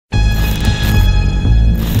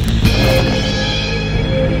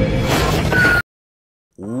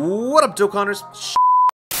What up, Dokkaners?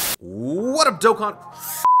 What up, Dokkan?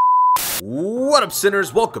 What up,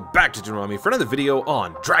 sinners? Welcome back to Yami for another video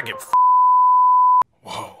on Dragon.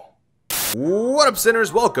 Whoa. What up,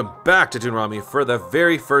 sinners? Welcome back to Yami for the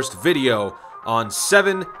very first video on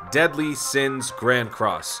 7 Deadly Sins Grand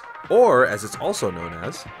Cross, or as it's also known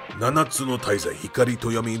as Nanatsu no Taizai, Hikari to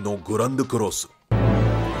Yami no Gurando Kurosu.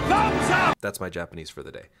 That's my Japanese for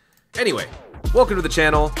the day. Anyway, welcome to the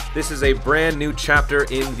channel. This is a brand new chapter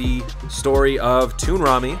in the story of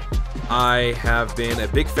Rami. I have been a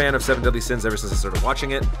big fan of 7 Deadly Sins ever since I started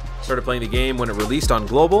watching it. Started playing the game when it released on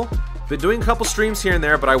Global. Been doing a couple streams here and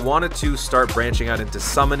there, but I wanted to start branching out into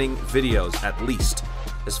summoning videos at least.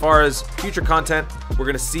 As far as future content, we're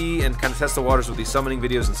going to see and kind of test the waters with these summoning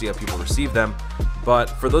videos and see how people receive them. But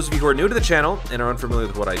for those of you who are new to the channel and are unfamiliar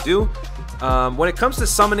with what I do, when it comes to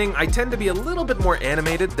summoning, I tend to be a little bit more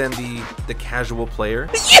animated than the casual player.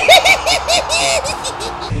 It's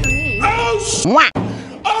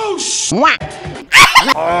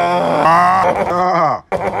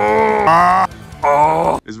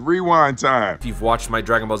rewind time. If you've watched my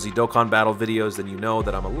Dragon Ball Z Dokkan battle videos, then you know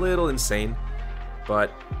that I'm a little insane.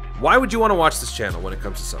 But why would you want to watch this channel when it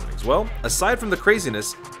comes to summonings? Well, aside from the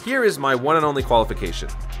craziness, here is my one and only qualification.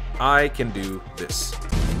 I can do this.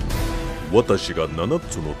 私が七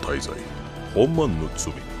つの大罪、本万の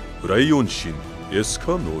罪、クライオン神、エス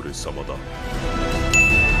カノーレ様だ。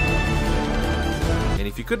 And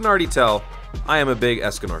if you couldn't already tell, I am a big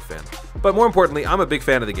Escanor fan. But more importantly, I'm a big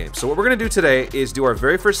fan of the game. So what we're going to do today is do our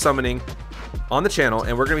very first summoning on the channel,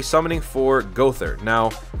 and we're going to be summoning for Gowther.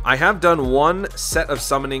 Now, I have done one set of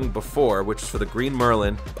summoning before, which is for the Green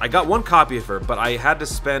Merlin. I got one copy of her, but I had to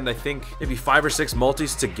spend, I think, maybe 5 or 6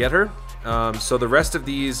 multis to get her. So the rest of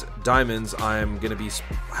these diamonds, I'm going to be...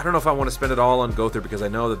 I don't know if I want to spend it all on Gowther, because I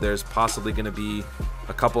know that there's possibly going to be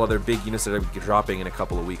a couple other big units that are dropping in a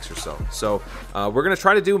couple of weeks or so. So we're going to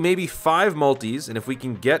try to do maybe 5 multis, and if we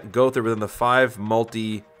can get Gowther within the 5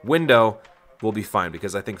 multi window, we'll be fine,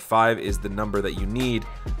 because I think 5 is the number that you need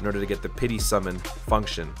in order to get the pity summon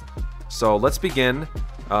function. So let's begin,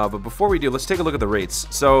 but before we do, let's take a look at the rates.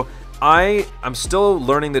 So I'm still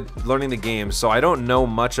learning the game, so I don't know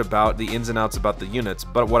much about the ins and outs about the units,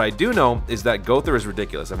 but what I do know is that Gowther is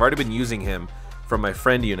ridiculous. I've already been using him from my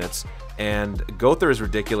friend units, and Gowther is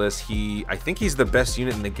ridiculous. I think he's the best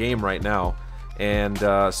unit in the game right now, and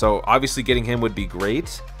so obviously getting him would be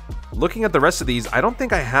great. Looking at the rest of these, I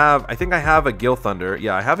think I have a Gilthunder.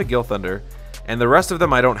 Yeah, I have a Gilthunder, and the rest of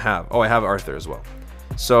them I don't have. Oh, I have Arthur as well.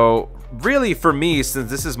 So really, for me, since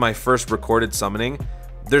this is my first recorded summoning,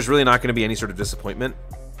 there's really not going to be any sort of disappointment.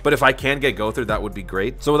 But if I can get Gowther, that would be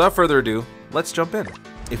great. So without further ado, let's jump in.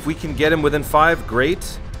 If we can get him within 5,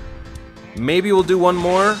 great. Maybe we'll do one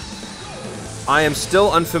more. I am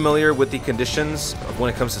still unfamiliar with the conditions when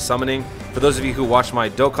it comes to summoning. For those of you who watch my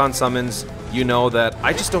Dokkan summons, you know that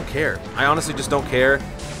I just don't care. I honestly just don't care.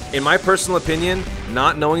 In my personal opinion,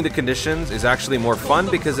 not knowing the conditions is actually more fun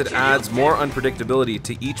because it adds more unpredictability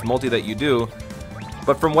to each multi that you do.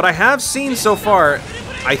 But from what I have seen so far,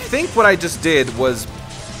 I think what I just did was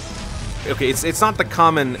okay. It's not the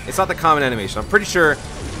common animation. I'm pretty sure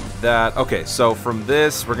that okay. So from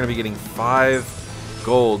this, we're gonna be getting 5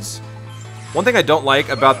 golds. One thing I don't like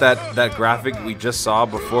about that graphic we just saw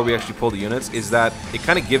before we actually pull the units is that it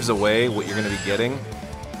kind of gives away what you're going to be getting.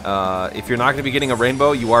 If you're not going to be getting a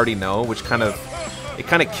rainbow, you already know, which kind of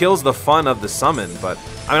kills the fun of the summon. But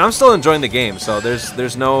I mean, I'm still enjoying the game, so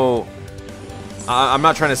there's no. I'm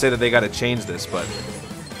not trying to say that they got to change this, but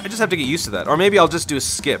I just have to get used to that. Or maybe I'll just do a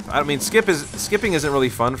skip. I mean, skipping isn't really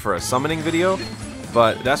fun for a summoning video,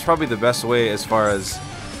 but that's probably the best way as far as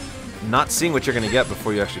not seeing what you're going to get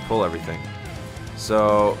before you actually pull everything.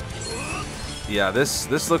 So, yeah,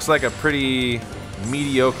 this looks like a pretty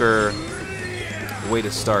mediocre way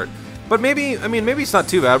to start. But maybe, I mean, maybe it's not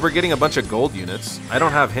too bad. We're getting a bunch of gold units. I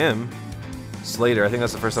don't have him. Slader, I think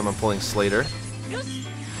that's the first time I'm pulling Slader.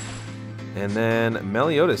 And then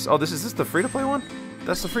Meliodas. Oh, is this the free-to-play one?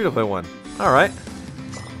 That's the free-to-play one. All right.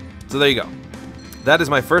 So there you go. That is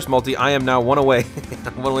my first multi. I am now one away.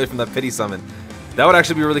 I'm one away from that pity summon. That would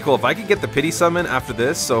actually be really cool if I could get the pity summon after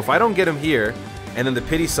this. So if I don't get him here, and then the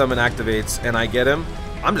pity summon activates and I get him,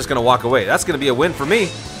 I'm just gonna walk away. That's gonna be a win for me.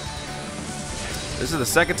 This is the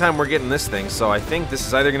second time we're getting this thing, so I think this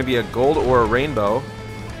is either gonna be a gold or a rainbow.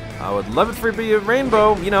 I would love it for it to be a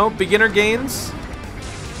rainbow, you know, beginner gains.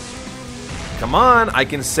 Come on, I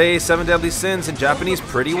can say 7 Deadly Sins in Japanese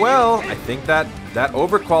pretty well. I think that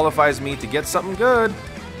overqualifies me to get something good.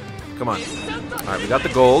 Come on. All right, we got the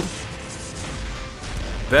gold.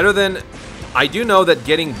 Better than... I do know that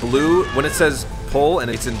getting blue, when it says pull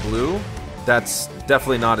and it's in blue, that's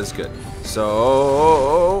definitely not as good.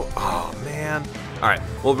 So, oh man. All right,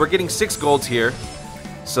 well, we're getting 6 golds here.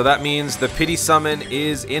 So that means the pity summon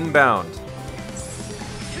is inbound.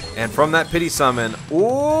 And from that pity summon,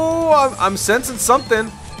 ooh, I'm sensing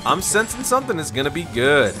something. I'm sensing something. It's gonna be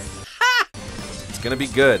good. It's gonna be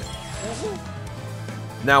good.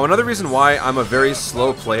 Now, another reason why I'm a very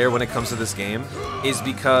slow player when it comes to this game is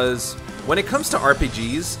because when it comes to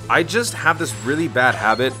RPGs, I just have this really bad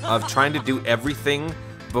habit of trying to do everything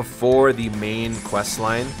before the main quest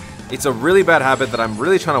line. It's a really bad habit that I'm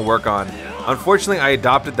really trying to work on. Unfortunately, I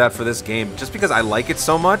adopted that for this game just because I like it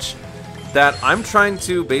so much that I'm trying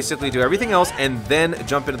to basically do everything else and then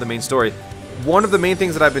jump into the main story. One of the main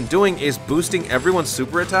things that I've been doing is boosting everyone's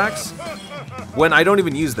super attacks when I don't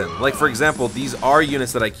even use them. Like, for example, these are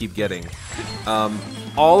units that I keep getting.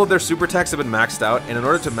 All of their super attacks have been maxed out, and in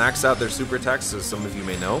order to max out their super attacks, as some of you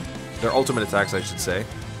may know, their ultimate attacks, I should say,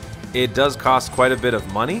 it does cost quite a bit of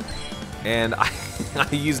money, and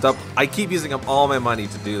I keep using up all my money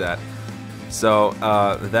to do that. So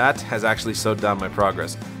that has actually slowed down my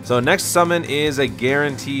progress. So next summon is a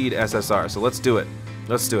guaranteed SSR. So let's do it.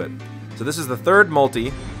 Let's do it. So this is the 3rd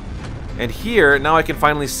multi. And here, now I can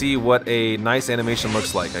finally see what a nice animation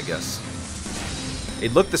looks like, I guess.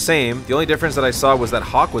 It looked the same. The only difference that I saw was that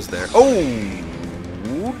Hawk was there.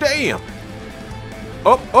 Oh, damn.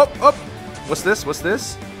 Oh, oh, oh. What's this? What's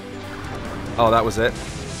this? Oh, that was it.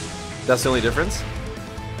 That's the only difference?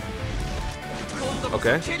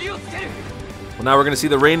 Okay. Well, now we're going to see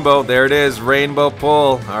the rainbow. There it is. Rainbow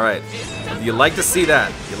pull. All right. You like to see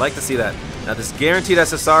that. You like to see that. Now, this guaranteed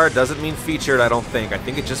SSR doesn't mean featured, I don't think. I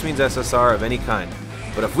think it just means SSR of any kind.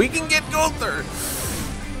 But if we can get Gowther...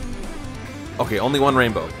 Okay, only one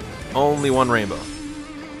rainbow. Only one rainbow.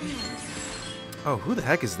 Oh, who the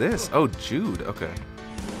heck is this? Oh, Jude. Okay.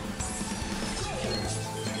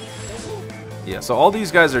 Yeah, so all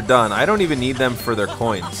these guys are done. I don't even need them for their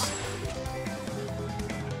coins.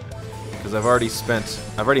 Because I've already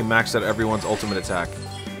maxed out everyone's ultimate attack.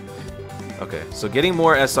 Okay, so getting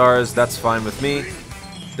more SRs, that's fine with me.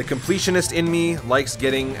 The completionist in me likes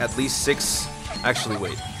getting at least 6. Actually,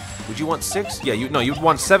 wait. Would you want 6? Yeah, you'd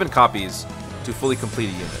want 7 copies to fully complete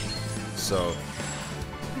a unit. So,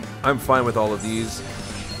 I'm fine with all of these.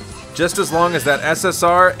 Just as long as that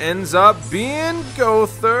SSR ends up being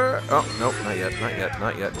Gowther. Oh, nope, not yet, not yet,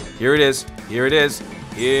 not yet. Here it is, here it is,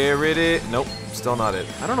 here it is. Nope, still not it.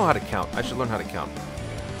 I don't know how to count. I should learn how to count.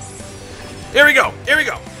 Here we go, here we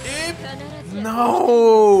go.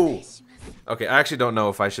 No! Okay, I actually don't know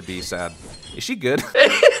if I should be sad. Is she good?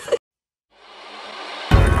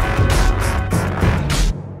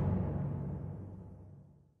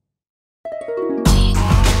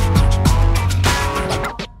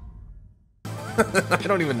 I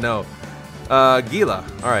don't even know. Gila.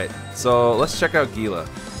 Alright, so let's check out Gila.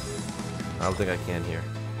 I don't think I can here.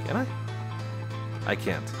 Can I? I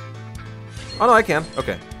can't. Oh no, I can.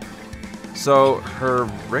 Okay. So, her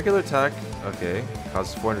regular attack, okay,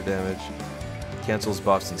 causes 400 damage, cancels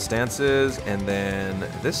buffs and stances, and then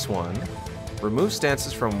this one, removes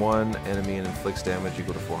stances from one enemy and inflicts damage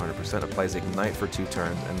equal to 400%, applies Ignite for 2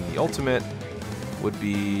 turns, and the ultimate would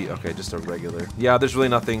be, okay, just a regular. Yeah, there's really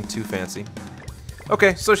nothing too fancy.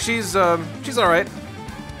 Okay, so she's alright.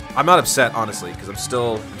 I'm not upset, honestly, because I'm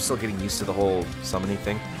still getting used to the whole summoning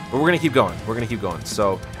thing. But we're gonna keep going. We're gonna keep going.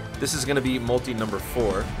 So this is gonna be multi number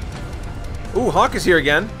 4. Ooh, Hawk is here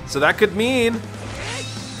again. So that could mean...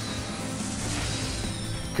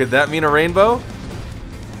 Could that mean a rainbow?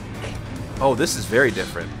 Oh, this is very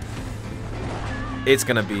different. It's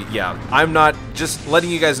gonna be, yeah. I'm not, just letting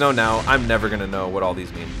you guys know now, I'm never gonna know what all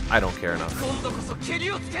these mean. I don't care enough.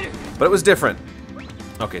 But it was different.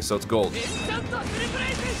 Okay, so it's gold.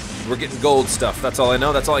 We're getting gold stuff. That's all I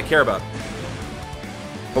know. That's all I care about.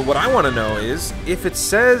 But what I want to know is, if it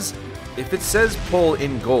says pull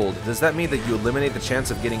in gold, does that mean that you eliminate the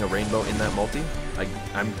chance of getting a rainbow in that multi?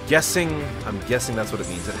 I'm guessing that's what it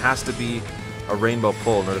means. It has to be a rainbow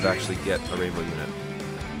pull in order to actually get a rainbow unit.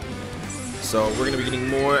 So we're going to be getting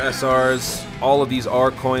more SRs. All of these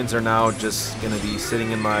R coins are now just going to be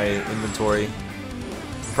sitting in my inventory.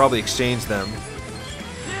 Probably exchange them.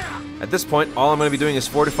 At this point, all I'm going to be doing is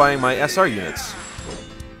fortifying my SR units.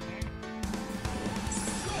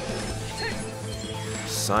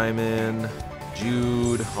 Simon,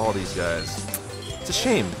 Jude, all these guys. It's a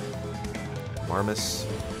shame. Marmus.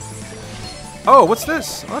 Oh, what's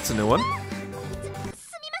this? Oh, that's a new one.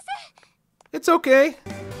 It's okay.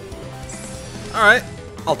 Alright,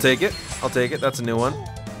 I'll take it. I'll take it. That's a new one.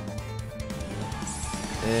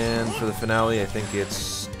 And for the finale, I think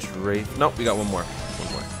it's Dreyfus. Nope, we got one more.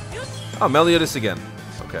 One more. Oh, Meliodas again.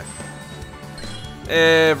 Okay.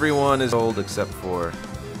 Everyone is old except for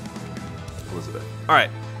Elizabeth. Alright,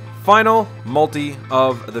 final multi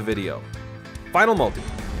of the video. Final multi.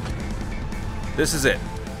 This is it.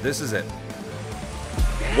 This is it.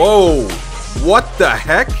 Whoa! What the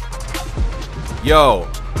heck? Yo.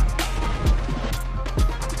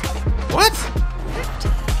 What?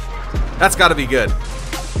 That's gotta be good.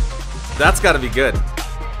 That's gotta be good.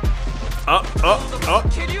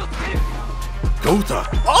 Gowther.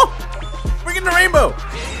 Oh! We're getting a rainbow!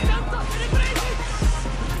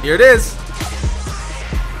 Here it is.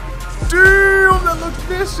 Damn, that looks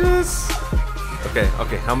vicious. Okay,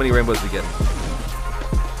 okay, how many rainbows we get?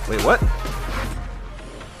 Wait, what?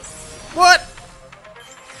 What?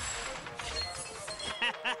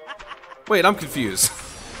 Wait, I'm confused.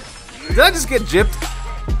 Did I just get gypped?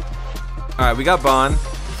 Alright, we got Bond.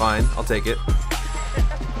 Fine, I'll take it.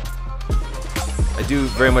 I do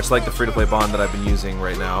very much like the free-to-play Bond that I've been using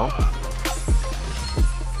right now.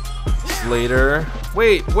 Slader.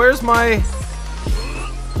 Wait, where's my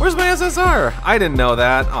SSR? I didn't know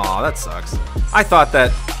that. Aw, that sucks. I thought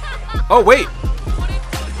that... Oh, wait.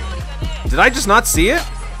 Did I just not see it?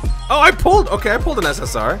 Oh, I pulled an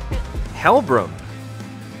SSR. Helbram.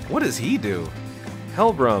 What does he do?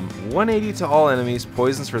 Helbram, 180 to all enemies,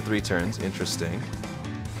 poisons for 3 turns. Interesting.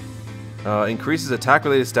 Increases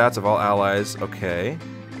attack-related stats of all allies. Okay.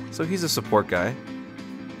 So he's a support guy.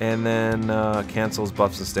 And then cancels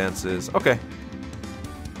buffs and stances. Okay.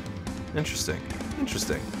 Interesting.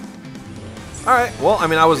 Interesting. Alright, well, I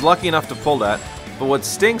mean, I was lucky enough to pull that. But what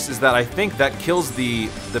stinks is that I think that kills the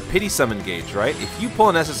pity summon gauge, right? If you pull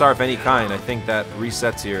an SSR of any kind, I think that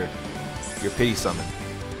resets your pity summon.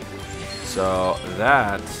 So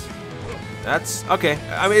that's okay.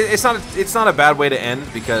 I mean, it's not a bad way to end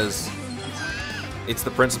because it's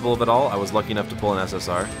the principle of it all. I was lucky enough to pull an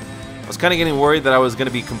SSR. I was kind of getting worried that I was going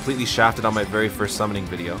to be completely shafted on my very first summoning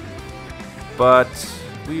video. But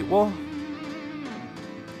well,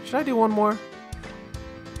 should I do one more?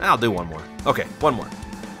 I'll do one more. Okay, one more.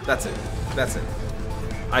 That's it. That's it.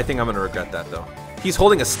 I think I'm going to regret that though. He's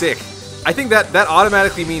holding a stick. I think that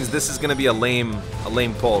automatically means this is going to be a lame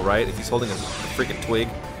pull, right? If he's holding a freaking twig.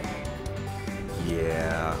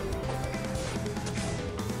 Yeah.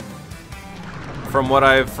 From what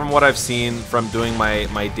I've seen from doing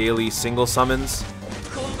my daily single summons,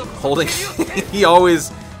 holding he's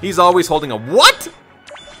always holding a what?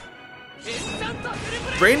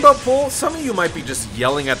 Rainbow pull? Some of you might be just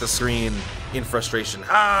yelling at the screen in frustration.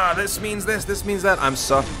 Ah, this means this means that. I'm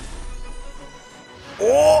so...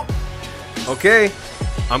 Oh! Okay.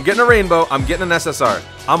 I'm getting a rainbow. I'm getting an SSR.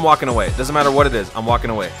 I'm walking away. Doesn't matter what it is. I'm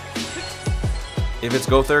walking away. If it's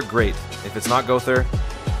Gowther, great. If it's not Gowther,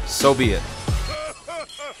 so be it.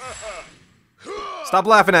 Stop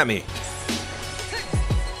laughing at me.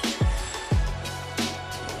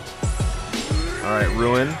 Alright,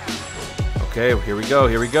 Ruin. Okay, here we go,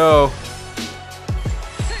 here we go.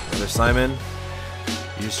 Another Simon.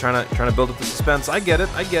 You're just trying to build up the suspense. I get it,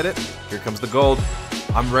 I get it. Here comes the gold.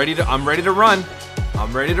 I'm ready to run.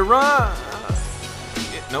 I'm ready to run.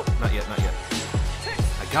 Nope, not yet, not yet.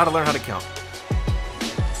 I gotta learn how to count.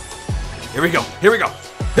 Here we go, here we go.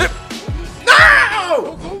 Hip.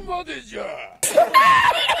 No!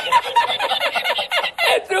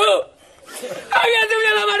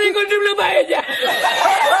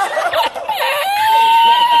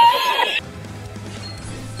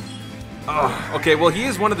 Okay, well, he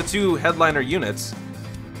is one of the 2 headliner units.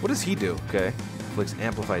 What does he do? Okay. Inflicts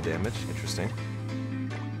amplified damage. Interesting.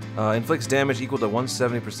 Inflicts damage equal to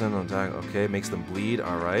 170% on attack. Okay, makes them bleed.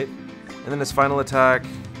 Alright. And then his final attack.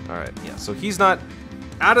 Alright, yeah. So he's not...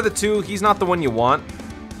 Out of the 2, he's not the one you want.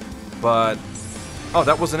 But... Oh,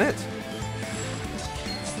 that wasn't it.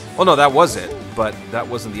 Well, no, that was it. But that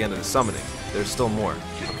wasn't the end of the summoning. There's still more.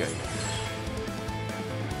 Okay.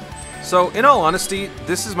 So, in all honesty,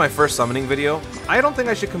 this is my first summoning video. I don't think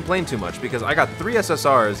I should complain too much because I got 3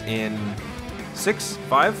 SSRs in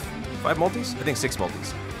 5 multis? I think 6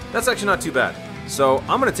 multis. That's actually not too bad. So,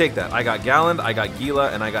 I'm going to take that. I got Galland, I got Gila,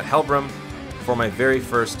 and I got Helbram for my very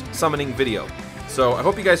first summoning video. So, I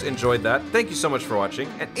hope you guys enjoyed that. Thank you so much for watching.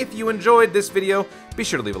 And if you enjoyed this video, be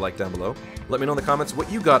sure to leave a like down below. Let me know in the comments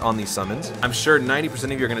what you got on these summons. I'm sure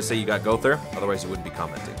 90% of you are going to say you got Gowther, otherwise you wouldn't be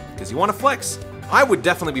commenting. Because you want to flex. I would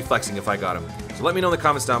definitely be flexing if I got him. So let me know in the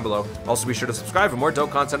comments down below. Also be sure to subscribe for more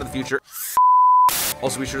dope content in the future.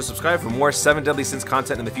 Also be sure to subscribe for more 7 Deadly Sins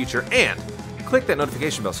content in the future. And click that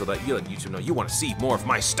notification bell so that you let YouTube know you want to see more of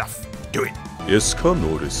my stuff. Do it.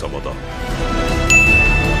 Escanor 様だ.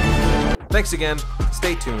 Thanks again,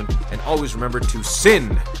 stay tuned, and always remember to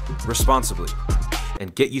sin responsibly.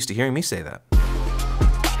 And get used to hearing me say that.